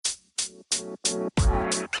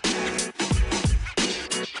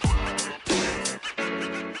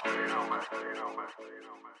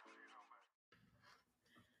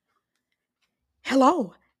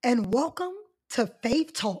Hello, and welcome to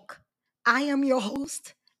Faith Talk. I am your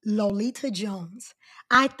host, Lolita Jones.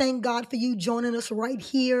 I thank God for you joining us right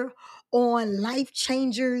here on Life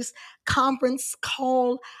Changers conference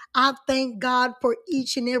call. I thank God for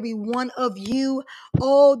each and every one of you.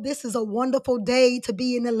 Oh, this is a wonderful day to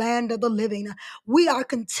be in the land of the living. We are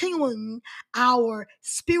continuing our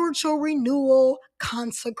spiritual renewal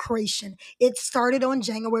consecration. It started on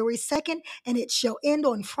January 2nd and it shall end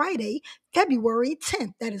on Friday, February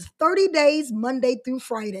 10th. That is 30 days, Monday through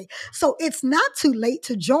Friday. So it's not too late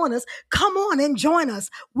to join us. Come on and join us.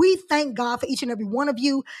 We thank God for each and every one of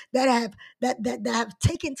you that have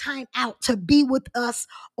taken time out to be with us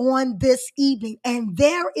on this evening. And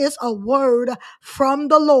there is a word from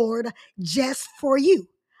the Lord just for you.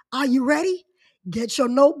 Are you ready? Get your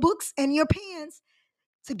notebooks and your pens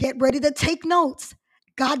to get ready to take notes.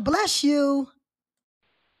 God bless you.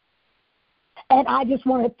 And I just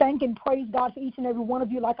want to thank and praise God for each and every one of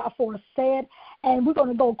you, like I first said. And we're going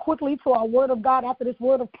to go quickly to our word of God after this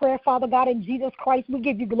word of prayer. Father God, in Jesus Christ, we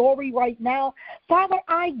give you glory right now. Father,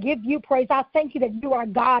 I give you praise. I thank you that you are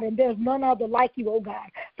God and there's none other like you, oh God.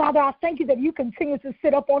 Father, I thank you that you continue to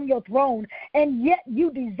sit up on your throne, and yet you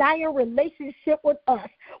desire relationship with us.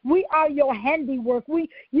 We are your handiwork.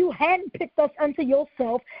 You handpicked us unto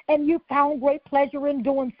yourself, and you found great pleasure in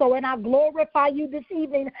doing so. And I glorify you this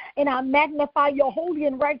evening, and I magnify your holy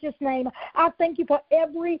and righteous name. I thank you for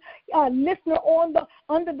every listener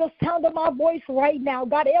under the sound of my voice right now.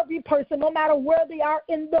 God, every person, no matter where they are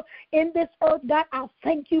in this earth, God, I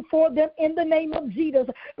thank you for them in the name of Jesus.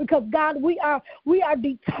 Because God, we are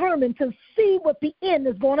determined to see what the end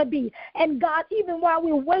is going to be. And God, even while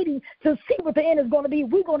we're waiting to see what the end is going to be,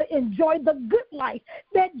 we're going to enjoy the good life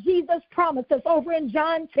that Jesus promised us. Over in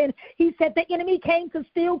John 10, he said the enemy came to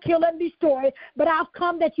steal, kill, and destroy, but I've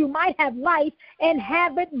come that you might have life and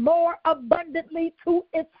have it more abundantly to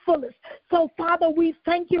its fullest. So, Father, we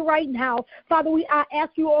thank you right now. Father, I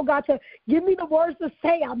ask you, oh God, to give me the words to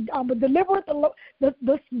say. I'm going to deliver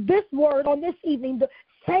this word on this evening the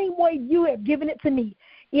same way you have given it to me.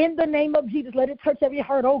 In the name of Jesus, let it touch every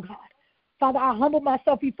heart, oh God. Father, I humble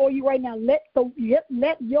myself before you right now. Let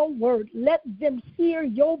your word, let them hear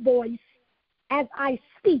your voice as I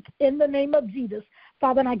speak in the name of Jesus.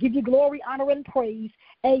 Father, and I give you glory, honor, and praise.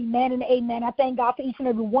 Amen and amen. I thank God for each and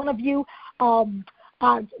every one of you.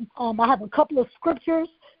 I have a couple of scriptures.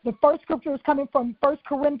 The first scripture is coming from 1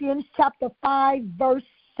 Corinthians chapter 5, verse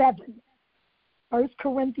 7. 1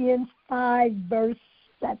 Corinthians 5, verse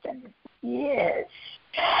 7. Yes.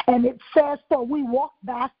 And it says, so we walk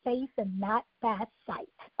by faith and not by sight.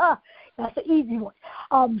 That's an easy one.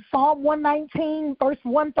 Psalm 119, verse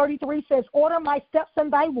 133 says, order my steps in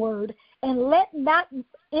thy word, and let not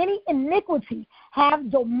any iniquity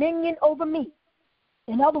have dominion over me.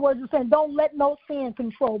 In other words, it's saying, don't let no sin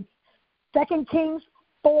control me. 2 Kings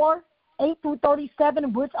 4, 8 through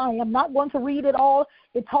 37, which I am not going to read it all.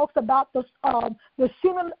 It talks about the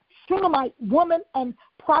Shunammite woman and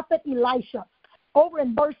prophet Elisha. Over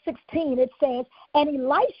in verse 16, it says, and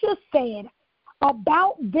Elisha said,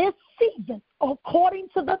 about this season, according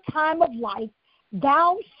to the time of life,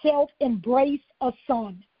 thou shalt embrace a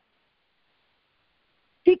son.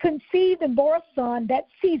 She conceived and bore a son that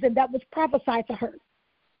season that was prophesied to her.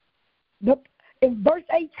 In verse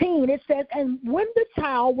 18, it says, and when the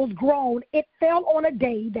child was grown, it fell on a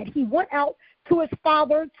day that he went out to his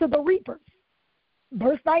father to the reapers.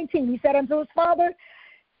 Verse 19, he said unto his father,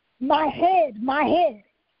 my head.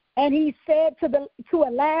 And he said to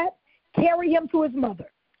a lad, carry him to his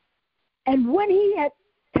mother. And when he had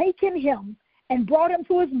taken him and brought him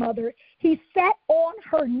to his mother, he sat on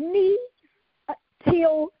her knee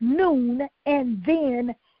till noon and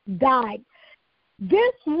then died.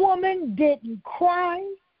 This woman didn't cry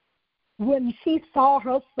when she saw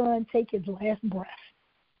her son take his last breath.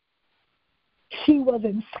 She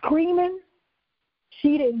wasn't screaming.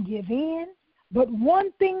 She didn't give in. But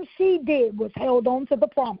one thing she did was held on to the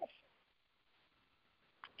promise.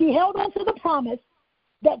 She held on to the promise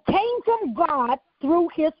that came from God through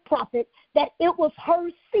his prophet, that it was her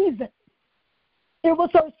season. It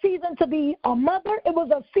was her season to be a mother. It was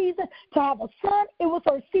her season to have a son. It was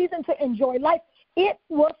her season to enjoy life. It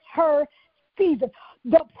was her season.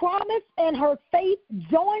 The promise and her faith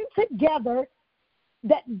joined together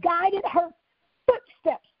that guided her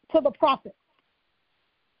footsteps to the prophet.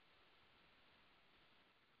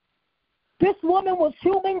 This woman was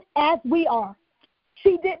human as we are.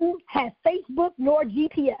 She didn't have Facebook nor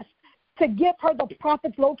GPS to give her the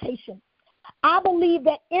prophet's location. I believe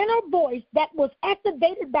that inner voice that was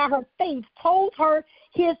activated by her faith told her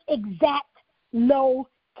his exact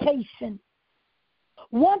location.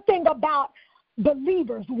 One thing about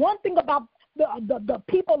believers, one thing about the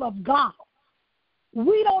people of God,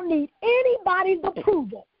 we don't need anybody's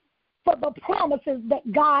approval for the promises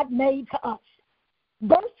that God made to us.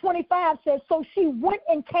 Verse 25 says, so she went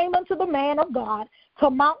and came unto the man of God to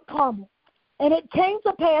Mount Carmel. And it came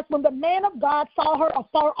to pass when the man of God saw her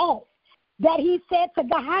afar off, that he said to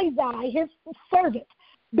Gehazi, his servant,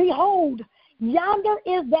 behold, yonder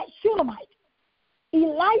is that Shunammite.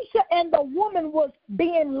 Elisha and the woman was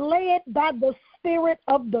being led by the Spirit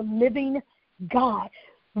of the living God.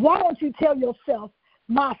 Why don't you tell yourself,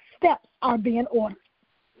 my steps are being ordered?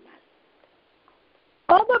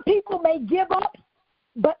 Other people may give up,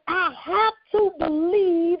 but I have to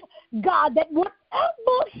believe God that whatever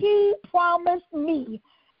he promised me,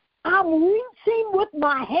 I'm reaching with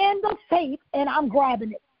my hand of faith and I'm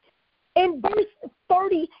grabbing it. In verse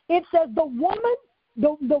 30, it says, the woman,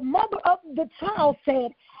 the mother of the child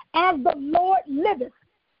said, as the Lord liveth,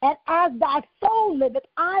 and as thy soul liveth,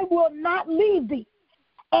 I will not leave thee.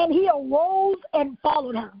 And he arose and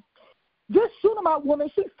followed her. This Shunammite woman,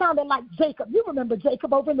 she sounded like Jacob. You remember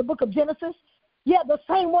Jacob over in the book of Genesis? Yeah, the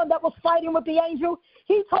same one that was fighting with the angel.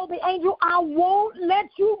 He told the angel, I won't let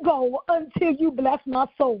you go until you bless my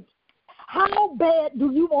soul. How bad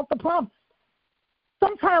do you want the promise?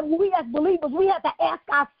 Sometimes we as believers, we have to ask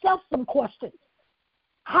ourselves some questions.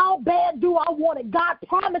 How bad do I want it? God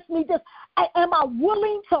promised me this. Am I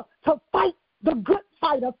willing to fight the good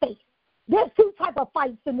fight of faith? There's two types of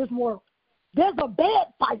fights in this world. There's a bad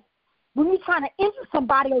fight when you're trying to injure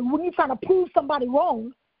somebody or when you're trying to prove somebody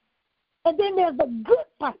wrong. And then there's the good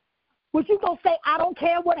fight, which you're going to say, I don't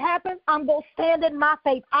care what happens. I'm going to stand in my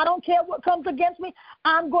faith. I don't care what comes against me.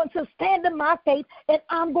 I'm going to stand in my faith, and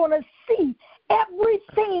I'm going to see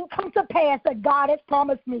everything come to pass that God has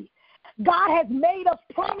promised me. God has made us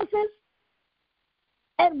promises,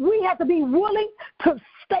 and we have to be willing to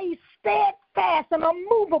stay steadfast and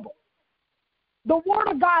unmovable. The Word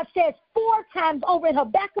of God says 4 times over in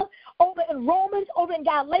Habakkuk, over in Romans, over in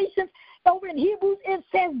Galatians, over in Hebrews, it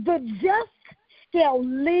says the just shall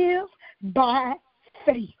live by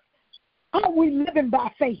faith. Are we living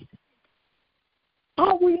by faith?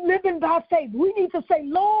 Are we living by faith? We need to say,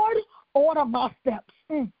 Lord, order my steps.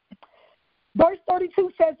 Verse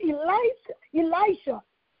 32 says, Elisha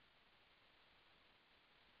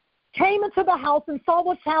came into the house and saw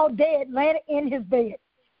the child dead, laying in his bed.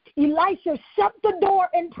 Elisha shut the door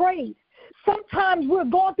and prayed. Sometimes we're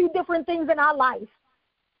going through different things in our life.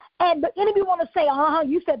 And the enemy want to say,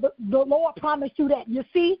 you said the Lord promised you that. You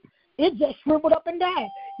see, it just shriveled up and died.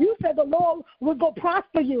 You said the Lord was going to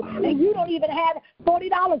prosper you, and you don't even have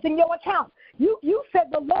 $40 in your account. You said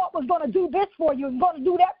the Lord was going to do this for you and going to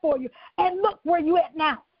do that for you. And look where you at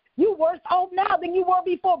now. You worse off now than you were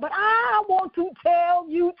before. But I want to tell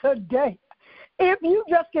you today, if you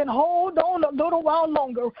just can hold on a little while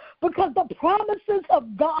longer, because the promises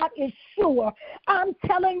of God is sure. I'm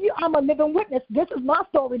telling you, I'm a living witness. This is my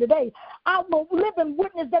story today. I'm a living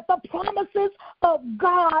witness that the promises of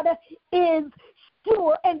God is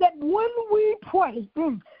sure, and that when we pray,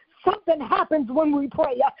 something happens when we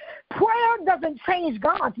pray. Prayer doesn't change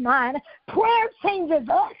God's mind. Prayer changes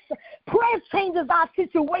us. Prayer changes our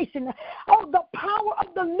situation. Oh, the power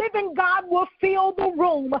of the living God will fill the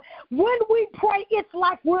room. When we pray, it's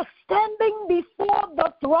like we're standing before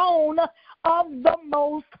the throne of the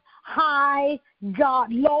Most High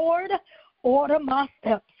God. Lord, order my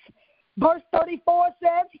steps. Verse 34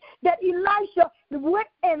 says that Elisha went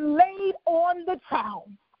and laid on the child,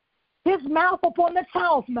 his mouth upon the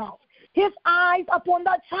child's mouth, his eyes upon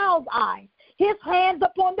the child's eyes, his hands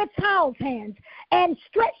upon the child's hands, and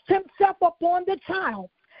stretched himself upon the child.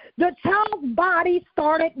 The child's body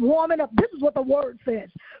started warming up. This is what the word says.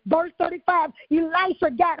 Verse 35,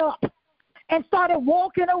 Elisha got up and started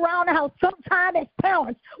walking around the house. Sometimes as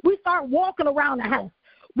parents, we start walking around the house.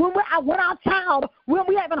 When our child, when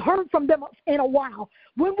we haven't heard from them in a while,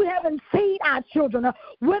 when we haven't seen our children,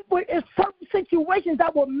 when we're in certain situations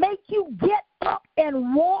that will make you get up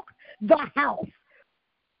and walk the house.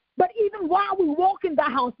 But even while we walk in the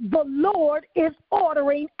house, the Lord is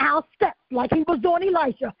ordering our steps like he was doing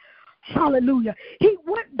Elisha. Hallelujah. He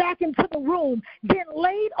went back into the room, then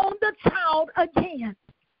laid on the child again.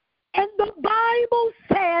 And the Bible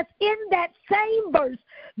says in that same verse,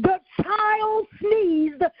 the child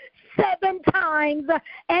sneezed 7 times,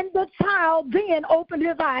 and the child then opened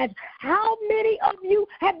his eyes. How many of you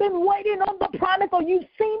have been waiting on the promise, or you've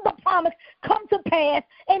seen the promise come to pass,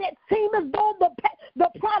 and it seems as though the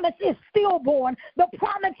promise is stillborn, the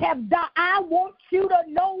promise has died? I want you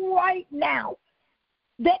to know right now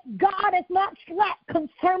that God is not slack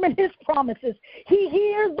concerning his promises. He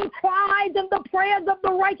hears the cries and the prayers of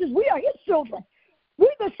the righteous. We are his children. We're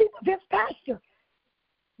the sheep of his pasture.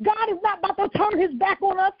 God is not about to turn his back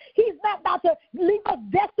on us. He's not about to leave us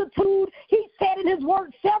destitute. He said in his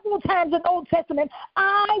word several times in the Old Testament,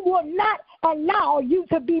 I will not allow you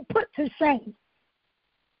to be put to shame.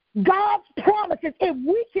 God's promises, if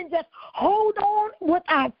we can just hold on with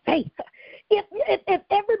our faith, if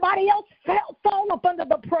everybody else fall up under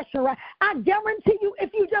the pressure, I guarantee you, if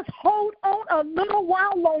you just hold on a little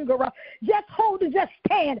while longer, just hold and just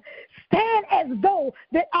stand as though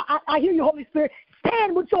that I hear you, Holy Spirit.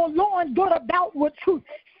 Stand with your loins girt about with truth.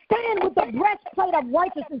 Stand with the breastplate of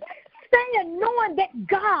righteousness. Stand knowing that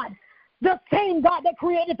God, the same God that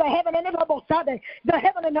created the heaven and the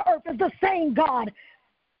heaven and the earth, is the same God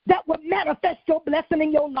that will manifest your blessing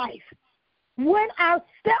in your life. When our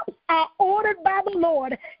steps are ordered by the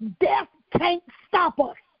Lord, death can't stop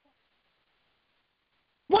us.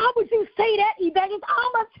 Why would you say that, Evangelist?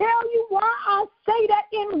 I'm going to tell you why I say that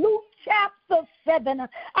in Luke chapter 7.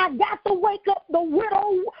 I got to wake up the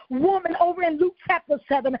widow woman over in Luke chapter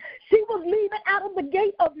 7. She was leaving out of the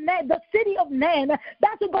gate of Man, the city of Man,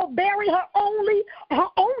 about to go bury her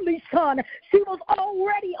only son. She was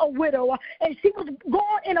already a widow, and she was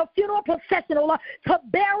going in a funeral processional to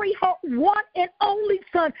bury her one and only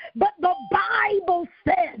son. But the Bible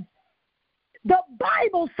says,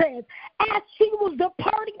 as she was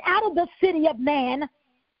departing out of the city of Man,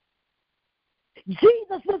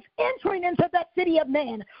 Jesus was entering into that city of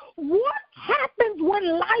Man. What happens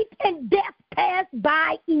when life and death pass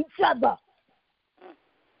by each other?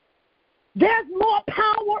 There's more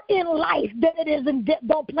power in life than it is in death.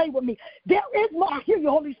 Don't play with me. There is more. I hear you,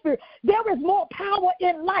 Holy Spirit. There is more power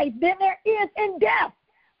in life than there is in death.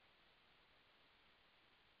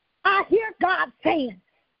 I hear God saying,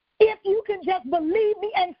 if you can just believe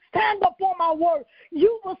me and stand up on my word,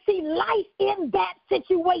 you will see life in that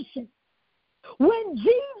situation. When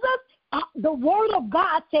Jesus, the word of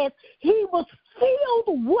God says, he was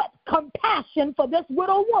filled with compassion for this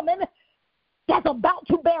widow woman that's about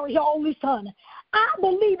to bury her only son. I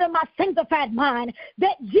believe in my sanctified mind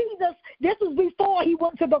that Jesus, this was before he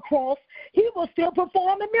went to the cross, he was still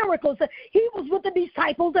performing miracles. He was with the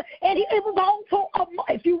disciples, and it was also,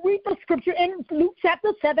 if you read the scripture in Luke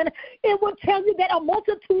chapter 7, it will tell you that a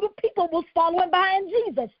multitude of people was following behind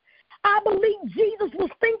Jesus. I believe Jesus was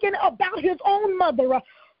thinking about his own mother.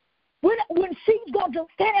 When she's going to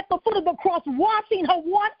stand at the foot of the cross, watching her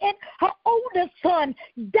one and her oldest son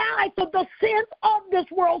die for the sins of this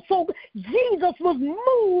world. So Jesus was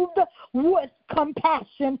moved with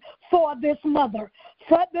compassion for this mother,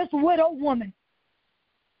 for this widow woman.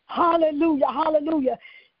 Hallelujah, hallelujah.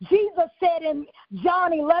 Jesus said in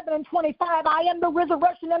John 11:25, I am the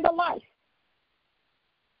resurrection and the life.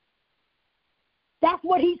 That's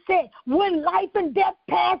what he said. When life and death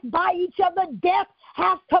pass by each other, death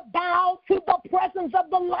has to bow to the presence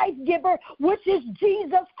of the life giver, which is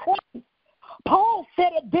Jesus Christ. Paul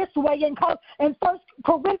said it this way in 1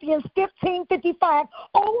 Corinthians 15:55.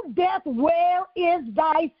 O death, where is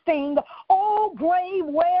thy sting? O grave,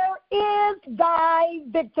 where is thy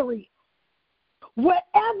victory?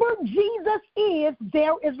 Wherever Jesus is,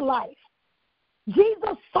 there is life.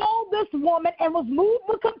 Jesus saw this woman and was moved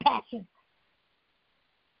with compassion.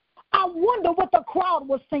 I wonder what the crowd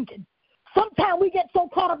was thinking. Sometimes we get so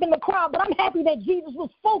caught up in the crowd, but I'm happy that Jesus was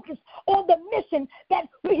focused on the mission, that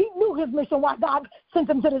he knew his mission, why God sent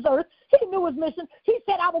him to this earth. He knew his mission. He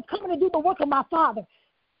said, I was coming to do the work of my Father.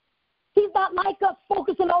 He's not like us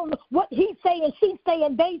focusing on what he say and she say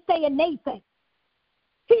and they say and they say.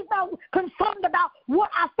 He's not concerned about what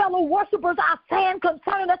our fellow worshipers are saying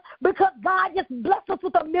concerning us, because God just blessed us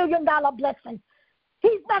with $1 million blessing.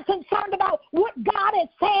 He's not concerned about what God is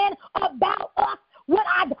saying about us, when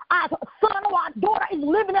our son or our daughter is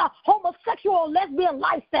living a homosexual or lesbian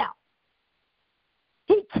lifestyle.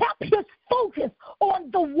 He kept his focus on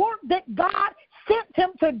the work that God sent him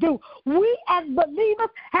to do. We as believers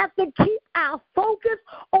have to keep our focus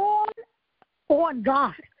on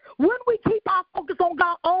God. When we keep our focus on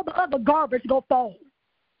God, all the other garbage go fall.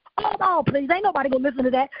 Oh, please, ain't nobody going to listen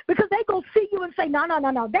to that, because they going to see you and say, no.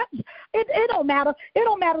 It don't matter. It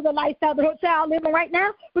don't matter the lifestyle that her child living right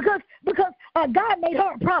now, because God made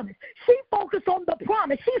her a promise. She focused on the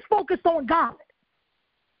promise. She's focused on God.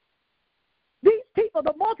 These people,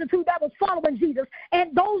 the multitude that was following Jesus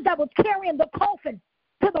and those that was carrying the coffin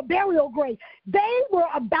to the burial grave, they were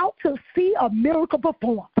about to see a miracle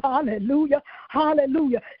performed. Hallelujah,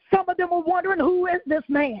 hallelujah. Some of them were wondering, who is this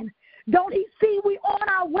man? Don't he see we on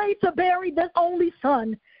our way to bury this only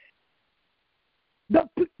son? The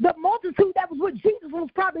multitude that was with Jesus was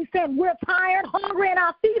probably saying, we're tired, hungry, and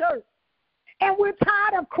our feet hurt. And we're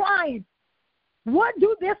tired of crying. What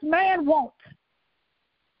do this man want?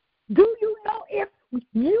 Do you know, if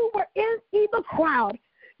you were in either crowd,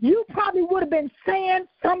 you probably would have been saying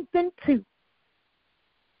something too.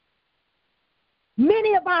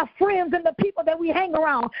 Many of our friends and the people that we hang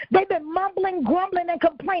around, they've been mumbling, grumbling, and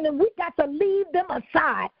complaining. We got to leave them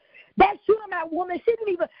aside. That Shunammite woman, she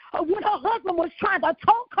didn't even, when her husband was trying to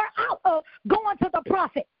talk her out of going to the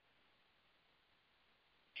prophet,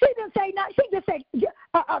 she didn't say nothing. She just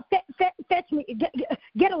said, fetch me,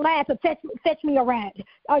 get a lad to fetch me a rag.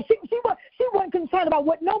 She wasn't concerned about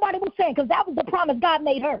what nobody was saying, because that was the promise God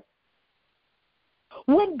made her.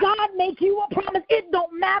 When God makes you a promise, it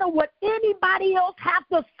don't matter what anybody else has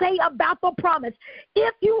to say about the promise.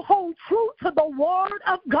 If you hold true to the word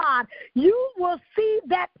of God, you will see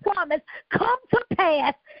that promise come to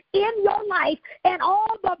pass in your life, and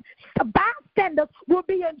all the bystanders will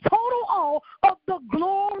be in total awe of the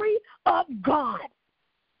glory of God.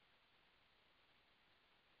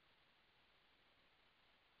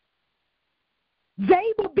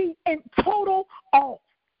 They will be in total awe.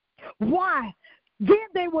 Why? Then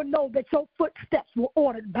they will know that your footsteps were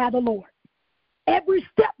ordered by the Lord. Every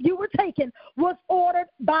step you were taking was ordered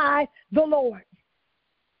by the Lord.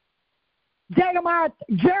 Jeremiah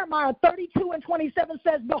 32:27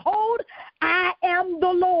 says, behold, I am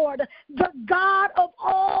the Lord, the God of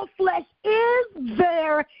all flesh. Is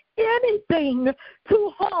there anything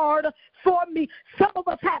too hard for me? Some of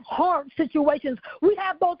us have hard situations. We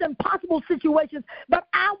have those impossible situations. But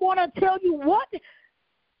I want to tell you what,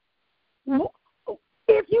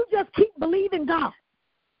 if you just keep believing God,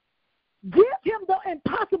 give him the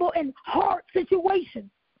impossible and hard situation.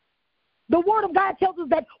 The word of God tells us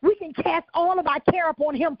that we can cast all of our care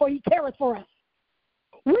upon him, for he careth for us.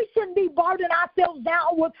 We shouldn't be burdening ourselves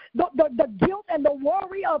down with the guilt and the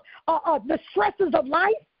worry of the stresses of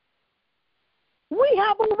life. We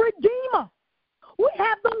have a Redeemer. We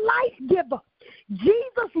have the life giver.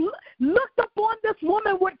 Jesus looked upon this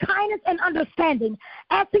woman with kindness and understanding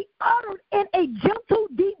as he uttered in a gentle,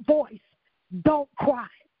 deep voice, don't cry.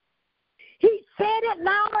 He said it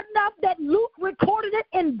loud enough that Luke recorded it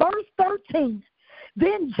in verse 13.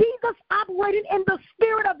 Then Jesus, operating in the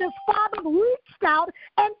spirit of his Father, reached out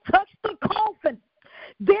and touched the coffin.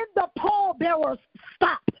 Then the pallbearers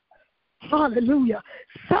stopped. Hallelujah.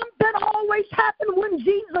 Something always happens when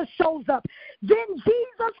Jesus shows up. Then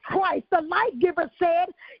Jesus Christ, the life giver, said,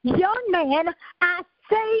 young man, I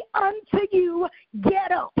say unto you,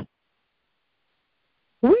 get up.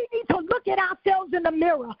 We need to look at ourselves in the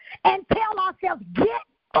mirror and tell ourselves, get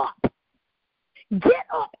up. Get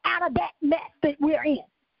up out of that mess that we're in.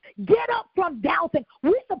 Get up from doubting.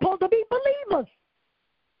 We're supposed to be believers.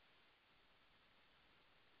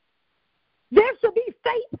 There should be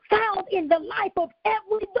faith found in the life of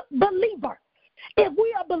every believer. If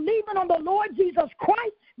we are believing on the Lord Jesus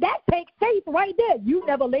Christ, that takes faith right there. You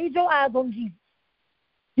never laid your eyes on Jesus.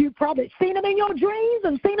 You've probably seen him in your dreams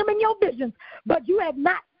and seen him in your visions, but you have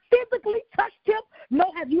not physically touched him, nor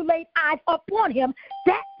have you laid eyes upon him.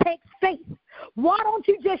 That takes faith. Why don't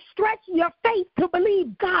you just stretch your faith to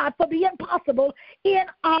believe God for the impossible in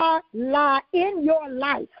your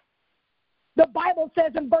life? The Bible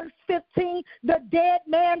says in verse 15, the dead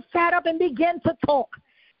man sat up and began to talk.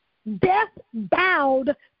 Death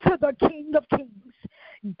bowed to the King of Kings.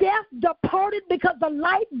 Death departed because the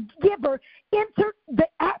life giver entered the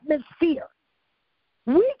atmosphere.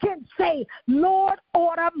 We can say, Lord,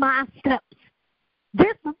 order my steps.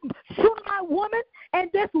 This Shunammite woman and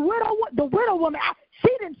the widow woman, she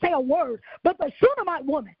didn't say a word, but the Shunammite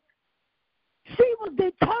woman, she was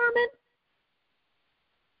determined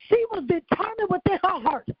within her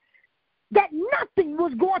heart that nothing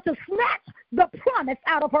was going to snatch the promise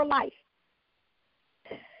out of her life.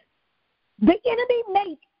 The enemy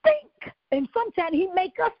may think, and sometimes he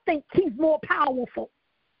makes us think he's more powerful.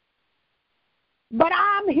 But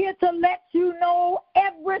I'm here to let you know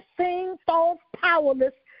everything falls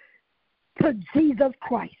powerless to Jesus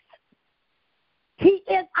Christ. He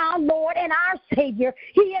is our Lord and our Savior.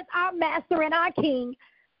 He is our Master and our King.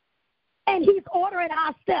 And he's ordering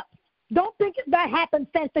our steps. Don't think that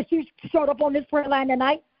happenstance that you showed up on this prayer line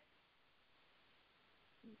tonight.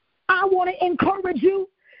 I want to encourage you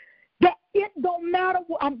that it don't matter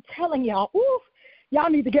what I'm telling y'all. Y'all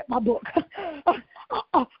need to get my book.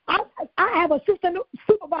 I have assistant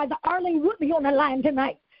supervisor Arlene Woodley on the line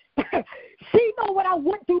tonight. She know what I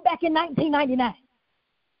went through back in 1999.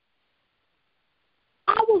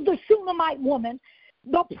 I was the Shunammite woman,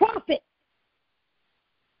 the prophet.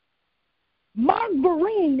 Mark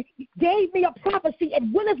Vereen gave me a prophecy at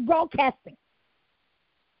Willis Broadcasting.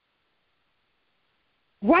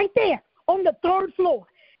 Right there on the 3rd floor,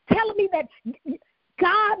 telling me that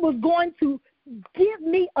God was going to give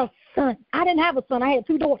me a son. I didn't have a son. I had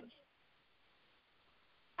 2 daughters.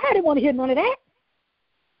 I didn't want to hear none of that.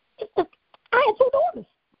 I had 2 daughters.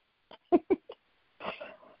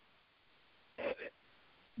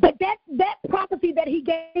 But that prophecy that he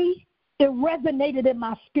gave, it resonated in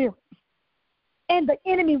my spirit. And the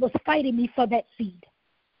enemy was fighting me for that seed.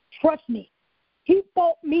 Trust me. He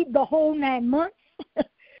fought me the whole 9 months.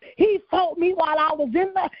 He fought me while I was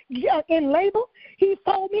in labor. He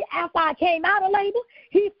fought me after I came out of labor.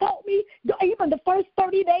 He fought me even the first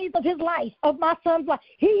 30 days of his life, of my son's life.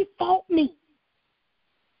 He fought me.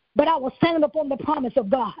 But I was standing up on the promise of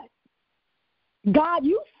God. God,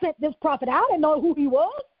 you sent this prophet. I didn't know who he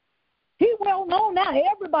was. He well known now.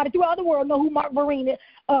 Everybody throughout the world know who Mark Vereen is.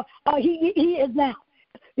 He is now.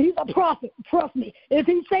 He's a prophet. Trust me. If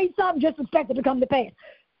he says something, just expect it to come to pass.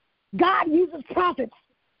 God uses prophets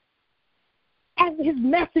as his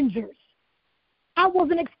messengers. I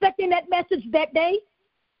wasn't expecting that message that day.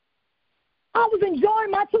 I was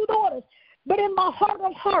enjoying my 2 daughters. But in my heart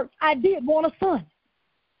of hearts, I did want a son.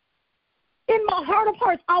 In my heart of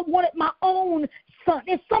hearts, I wanted my own son.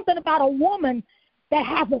 It's something about a woman that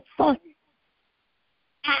has a son.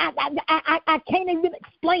 I can't even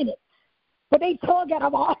explain it. But they tug at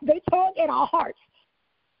our hearts.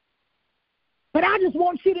 But I just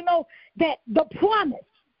want you to know that the promise,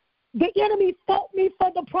 the enemy fought me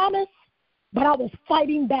for the promise, but I was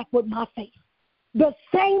fighting back with my faith. The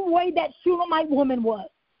same way that Shunammite woman was.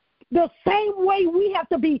 The same way we have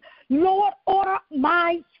to be, Lord, order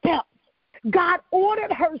my steps. God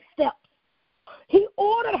ordered her steps. He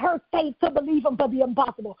ordered her faith to believe him for the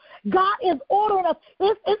impossible. God is ordering us.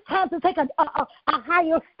 It's time to take a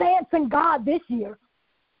higher stance in God this year.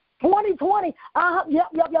 2020,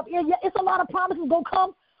 it's a lot of promises going to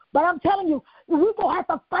come, but I'm telling you, we're going to have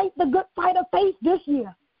to fight the good fight of faith this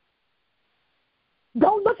year.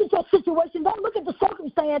 Don't look at your situation. Don't look at the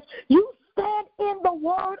circumstance. You stand in the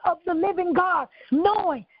word of the living God,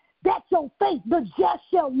 knowing that your faith, the just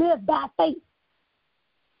shall live by faith.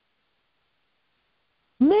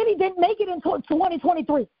 Many didn't make it into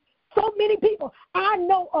 2023. So many people I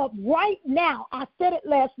know of right now, I said it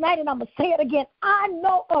last night and I'm going to say it again, I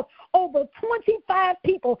know of over 25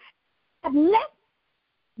 people have left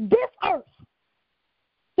this earth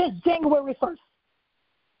since January 1st.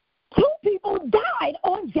 2 people died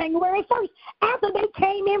on January 1st after they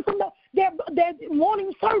came in from their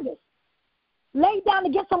morning service. Laid down to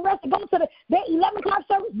get some rest to go to their 11 o'clock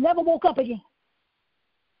service, never woke up again.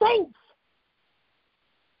 Saints,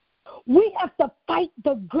 we have to fight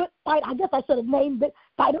the good fight. I guess I should have named it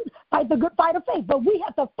fight the good fight of faith, but we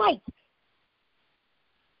have to fight.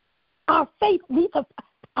 Our faith needs to,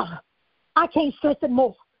 I can't stress it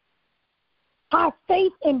more. Our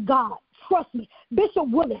faith in God, trust me. Bishop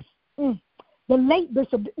Willis, the late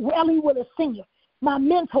Bishop L.E. Willis Sr., my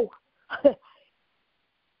mentor,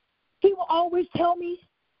 he will always tell me,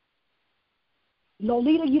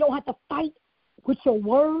 Lolita, you don't have to fight with your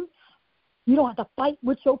words. You don't have to fight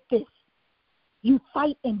with your fists. You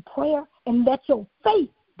fight in prayer and let your faith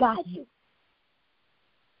guide you.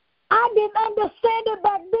 I didn't understand it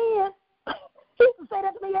back then. He used to say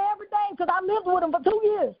that to me every day because I lived with him for 2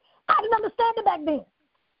 years. I didn't understand it back then.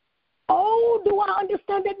 Oh, do I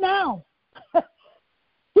understand it now?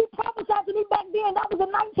 He prophesied to me back then. That was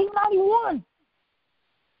in 1991.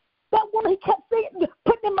 That one he kept saying,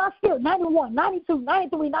 putting in my spirit, 91, 92,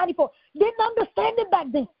 93, 94. Didn't understand it back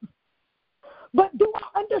then. But do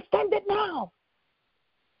I understand it now?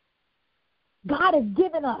 God has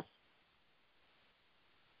given us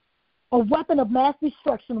a weapon of mass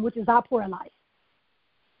destruction, which is our prayer life.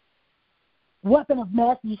 Weapon of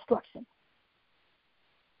mass destruction.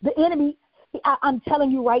 The enemy, I'm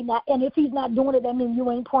telling you right now, and if he's not doing it, that means you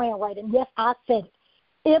ain't praying right. And yes, I said it.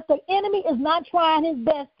 If the enemy is not trying his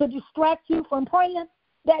best to distract you from praying,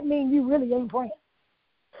 that means you really ain't praying.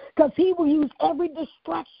 Because he will use every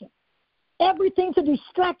distraction, everything to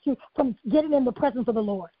distract you from getting in the presence of the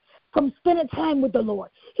Lord, from spending time with the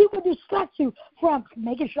Lord. He will distract you from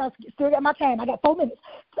making sure I still got my time. I got 4 minutes.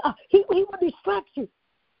 He will distract you.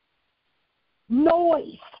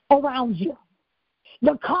 Noise around you.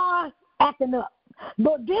 The car acting up.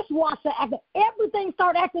 The dishwasher acting up. Everything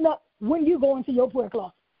start acting up. when you go into your prayer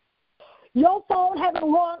closet. Your phone haven't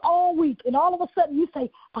rung all week, and all of a sudden you say,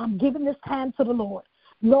 I'm giving this time to the Lord.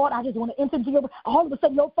 Lord, I just want to enter into your... All of a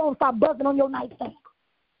sudden your phone starts buzzing on your nightstand.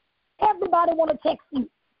 Everybody want to text you.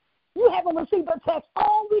 You haven't received a text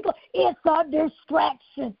all week. It's a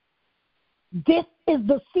distraction. This is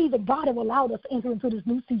the season. God has allowed us to enter into this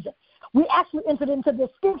new season. We actually entered into this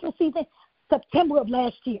spiritual season September of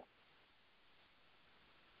last year.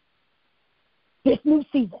 This new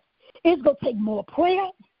season. It's going to take more prayer,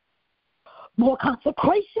 more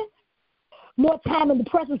consecration, more time in the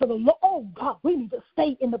presence of the Lord. Oh, God, we need to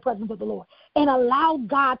stay in the presence of the Lord and allow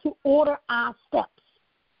God to order our steps.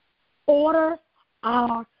 Order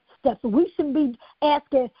our steps. We shouldn't be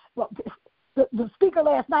asking, well, the speaker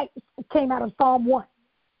last night came out of Psalm 1.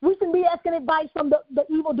 We shouldn't be asking advice from the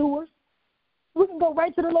evildoers. We can go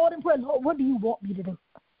right to the Lord and pray, Lord, what do you want me to do?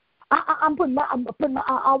 I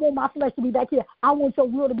want my flesh to be back here. I want your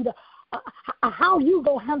will to be there. How you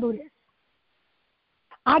go handle this?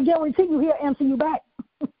 I guarantee you he'll answer you back.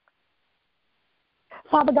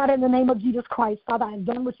 Father God, in the name of Jesus Christ, Father, I've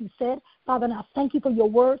done what you said. Father, and I thank you for your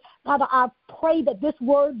word. Father, I pray that this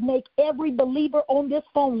word make every believer on this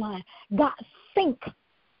phone line, God, think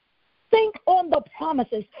on the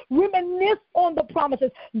promises. Reminisce on the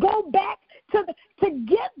promises. Go back to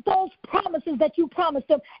get those promises that you promised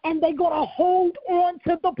them, and they're going to hold on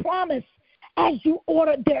to the promise as you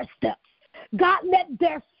order their steps. God, let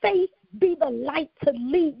their faith be the light to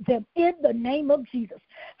lead them in the name of Jesus.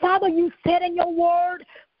 Father, you said in your word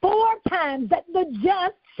 4 times that the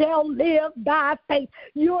just shall live by faith.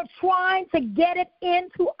 You're trying to get it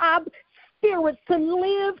into our spirits to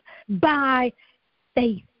live by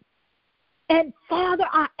faith. And Father,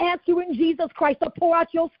 I ask you in Jesus Christ to pour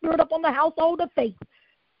out your spirit upon the household of faith.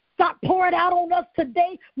 God, pour it out on us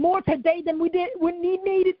today, more today than we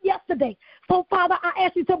needed yesterday. So, Father, I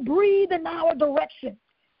ask you to breathe in our direction.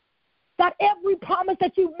 God, every promise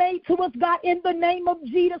that you've made to us, God, in the name of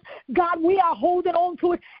Jesus, God, we are holding on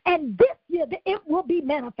to it. And this year, it will be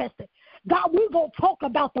manifested. God, we're going to talk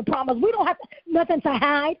about the promise. We don't have nothing to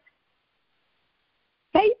hide.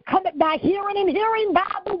 Faith cometh by hearing, and hearing by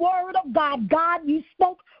the word of God. God, you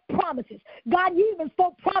spoke promises. God, you even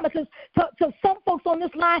spoke promises to some folks on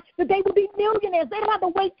this line that they will be millionaires. They don't have to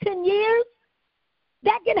wait 10 years.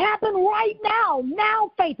 That can happen right now.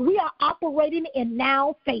 Now faith. We are operating in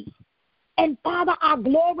now faith. And Father, I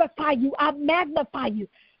glorify you. I magnify you.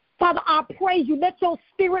 Father, I praise you. Let your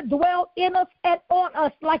spirit dwell in us and on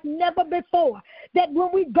us like never before. That when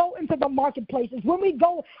we go into the marketplaces, when we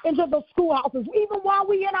go into the schoolhouses, even while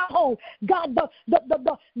we're in our home, God,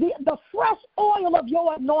 the fresh oil of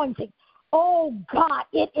your anointing, oh God,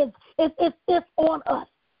 it's on us.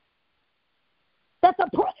 That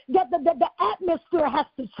the atmosphere has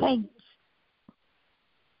to change.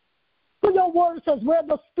 For your word says, where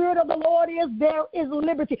the Spirit of the Lord is, there is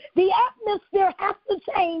liberty. The atmosphere has to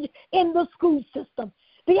change in the school system.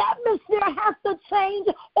 The atmosphere has to change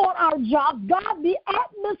on our jobs. God, the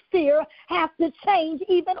atmosphere has to change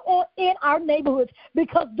even in our neighborhoods,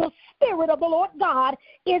 because the Spirit of the Lord God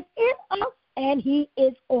is in us and he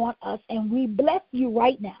is on us. And we bless you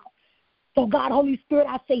right now. So God, Holy Spirit,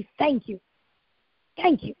 I say thank you.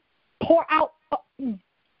 Thank you. Pour out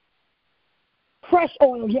fresh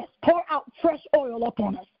oil, yes. Pour out fresh oil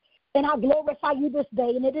upon us. And I glorify you this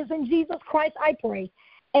day. And it is in Jesus Christ I pray.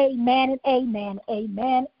 Amen and amen.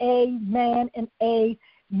 Amen, amen, and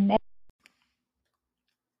amen.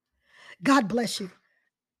 God bless you.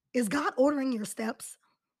 Is God ordering your steps?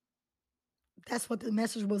 That's what the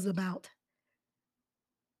message was about.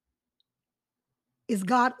 Is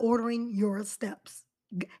God ordering your steps?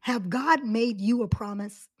 Have God made you a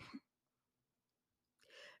promise?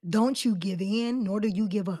 Don't you give in, nor do you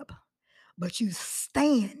give up, but you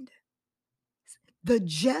stand. The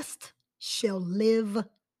just shall live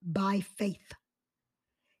by faith.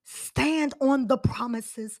 Stand on the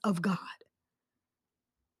promises of God.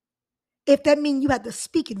 If that means you have to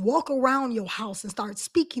speak it, walk around your house and start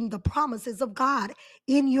speaking the promises of God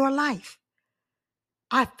in your life.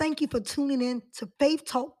 I thank you for tuning in to Faith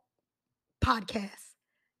Talk Podcast.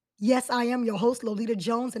 Yes, I am your host, Lolita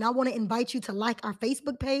Jones, and I want to invite you to like our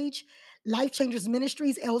Facebook page, Life Changers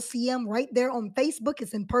Ministries, LCM, right there on Facebook.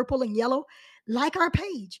 It's in purple and yellow. Like our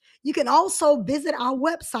page. You can also visit our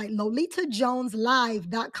website,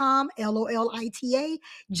 lolitajoneslive.com,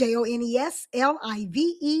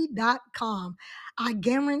 LOLITAJONESLIVE.com. I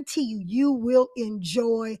guarantee you, you will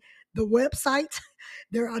enjoy the website.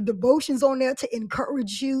 There are devotions on there to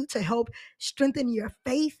encourage you, to help strengthen your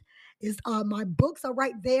faith. My books are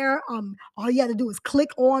right there. All you have to do is click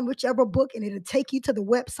on whichever book, and it'll take you to the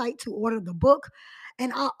website to order the book.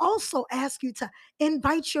 And I also ask you to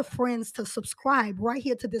invite your friends to subscribe right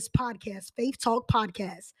here to this podcast, Faith Talk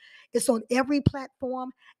Podcast. It's on every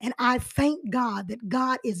platform. And I thank God that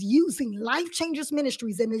God is using Life Changers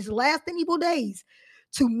Ministries in these last and evil days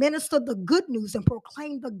to minister the good news and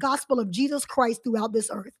proclaim the gospel of Jesus Christ throughout this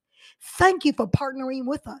earth. Thank you for partnering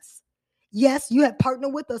with us. Yes, you have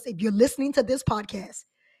partnered with us if you're listening to this podcast.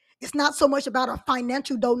 It's not so much about a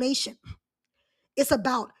financial donation, it's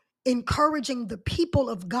about encouraging the people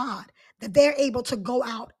of God that they're able to go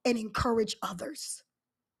out and encourage others.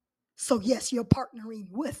 So, yes, you're partnering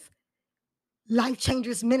with Life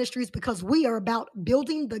Changers Ministries because we are about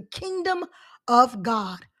building the kingdom of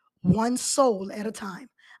God, one soul at a time.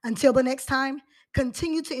 Until the next time,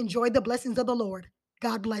 continue to enjoy the blessings of the Lord.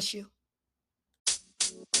 God bless you.